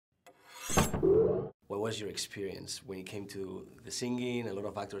what was your experience when it came to the singing? A lot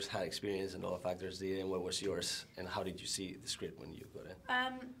of actors had experience and a lot of actors didn't. What was yours, and how did you see the script when you got it?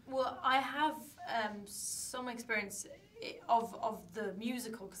 Well, I have some experience of the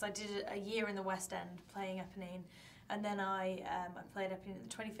musical, because I did a year in the West End playing Eponine, and then I played Eponine at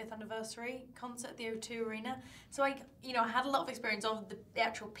the 25th anniversary concert at the O2 Arena. So I had a lot of experience of the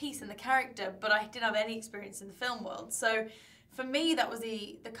actual piece and the character, but I didn't have any experience in the film world. So for me, that was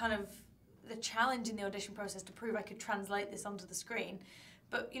the kind of the challenge in the audition process, to prove I could translate this onto the screen.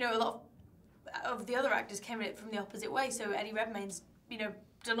 But a lot of the other actors came at it from the opposite way. So Eddie Redmayne's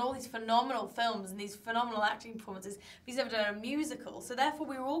done all these phenomenal films and these phenomenal acting performances, but he's never done a musical. So therefore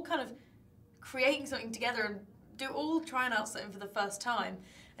we were all kind of creating something together and all trying out something for the first time.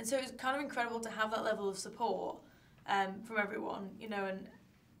 And so it was kind of incredible to have that level of support from everyone, and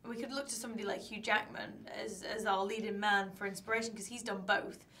we could look to somebody like Hugh Jackman as our leading man for inspiration, because he's done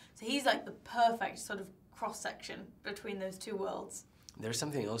both. So he's like the perfect sort of cross-section between those two worlds. There's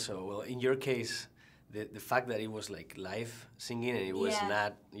something also, well, in your case, the fact that it was like live singing and it was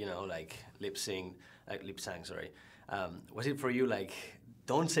not, like lip sang, sorry. Was it for you like,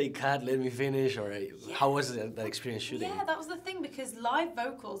 don't say cut, let me finish, or how was that experience shooting? Yeah, that was the thing, because live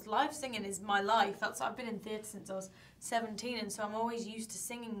vocals, live singing is my life. I've been in theatre since I was 17, and so I'm always used to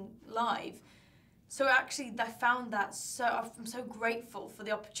singing live. So actually, I found that I'm so grateful for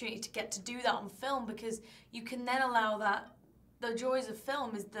the opportunity to get to do that on film, because you can then allow that. The joys of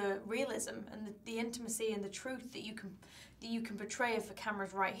film is the realism and the intimacy and the truth that you can portray if a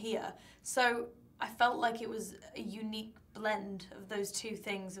camera's right here. So I felt like it was a unique blend of those two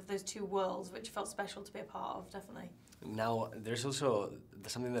things, of those two worlds, which felt special to be a part of, definitely. Now, there's also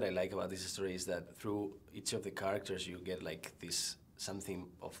something that I like about this story, is that through each of the characters you get like this something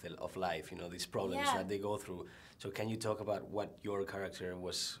of life, these problems that they go through. So can you talk about what your character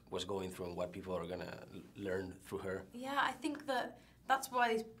was going through and what people are gonna learn through her? Yeah, I think that's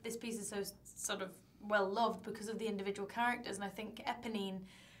why this piece is so sort of well loved, because of the individual characters, and I think Eponine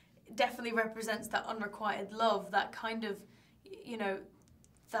definitely represents that unrequited love, that kind of,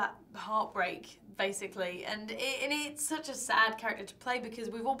 that heartbreak, basically. And it's such a sad character to play, because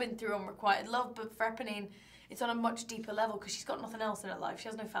we've all been through unrequited love, but for Eponine, it's on a much deeper level, because she's got nothing else in her life. She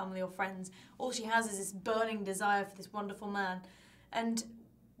has no family or friends. All she has is this burning desire for this wonderful man. And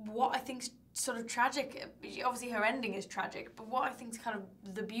what I think's sort of tragic, obviously her ending is tragic, but what I think's kind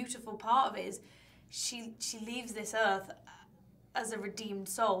of the beautiful part of it is she leaves this earth as a redeemed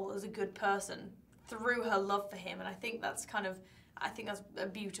soul, as a good person, through her love for him. And I think that's a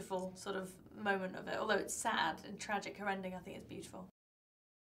beautiful sort of moment of it. Although it's sad and tragic, her ending, I think, is beautiful.